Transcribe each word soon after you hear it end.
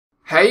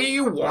Hey,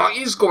 what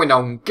is going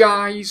on,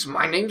 guys?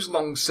 My name's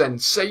Long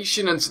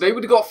Sensation, and today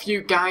we've got for you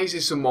guys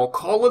is some more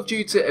Call of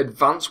Duty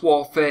Advanced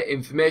Warfare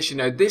information.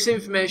 Now, this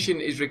information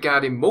is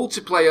regarding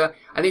multiplayer,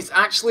 and it's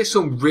actually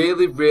some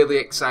really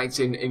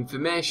exciting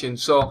information.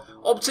 So,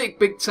 Optic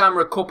Big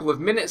Timer a couple of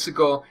minutes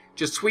ago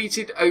just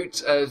tweeted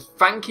out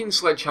thanking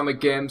Sledgehammer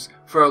Games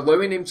for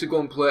allowing him to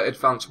go and play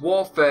Advanced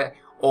Warfare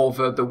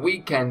over the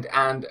weekend,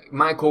 and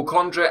Michael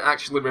Condra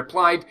actually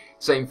replied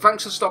saying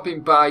thanks for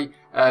stopping by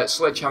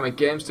Sledgehammer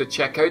Games to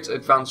check out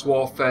Advanced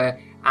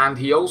Warfare, and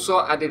he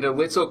also added a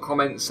little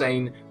comment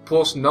saying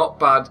plus not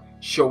bad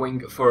showing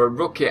for a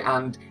rookie,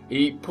 and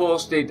he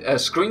posted a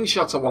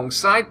screenshot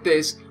alongside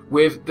this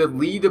with the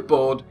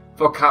leaderboard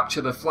for Capture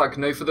the Flag.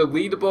 Now, for the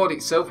leaderboard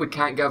itself we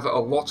can't gather a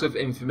lot of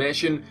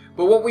information,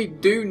 but what we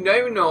do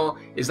now know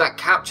is that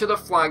Capture the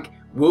Flag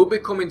will be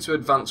coming to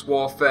Advanced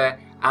Warfare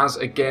as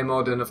a game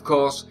mode, and of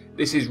course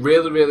this is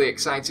really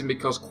exciting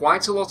because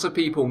quite a lot of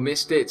people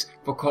missed it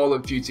for Call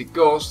of Duty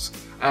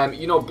Ghosts.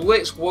 You know,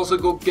 Blitz was a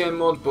good game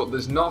mode, but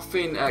there's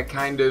nothing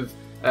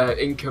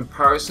in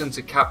comparison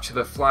to Capture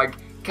the Flag.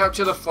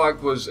 Capture the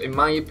Flag was, in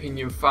my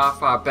opinion,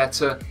 far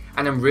better,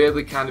 and I'm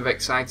really kind of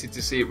excited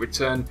to see it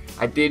return.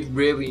 I did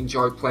really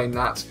enjoy playing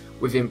that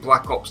within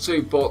Black Ops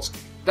 2, but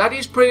that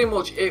is pretty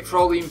much it for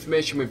all the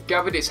information we've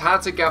gathered. It's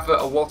hard to gather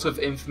a lot of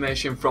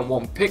information from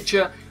one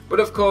picture, but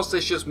of course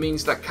this just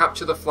means that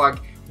Capture the Flag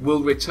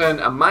will return.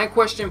 And my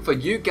question for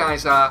you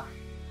guys are,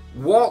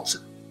 what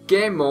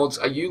game modes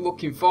are you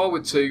looking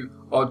forward to,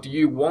 or do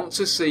you want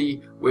to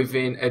see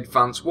within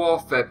Advanced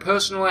Warfare?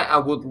 Personally, I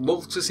would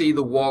love to see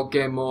the War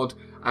game mode.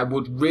 I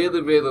would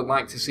really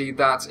like to see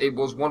that. It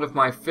was one of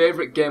my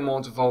favourite game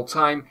modes of all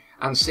time,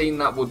 and seeing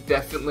that would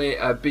definitely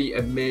be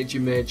a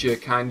major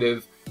kind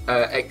of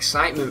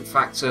excitement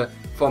factor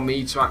for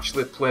me to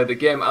actually play the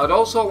game. I would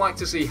also like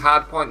to see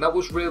Hardpoint. That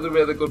was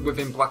really good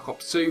within Black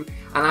Ops 2,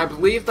 and I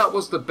believe that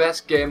was the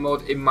best game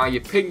mode in my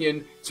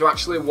opinion to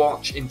actually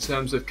watch in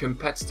terms of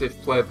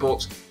competitive play.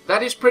 But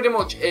that is pretty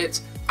much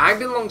it. I've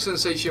been Long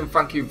Sensation,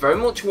 thank you very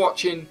much for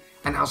watching,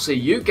 and I'll see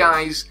you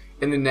guys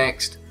in the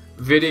next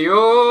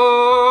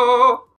video.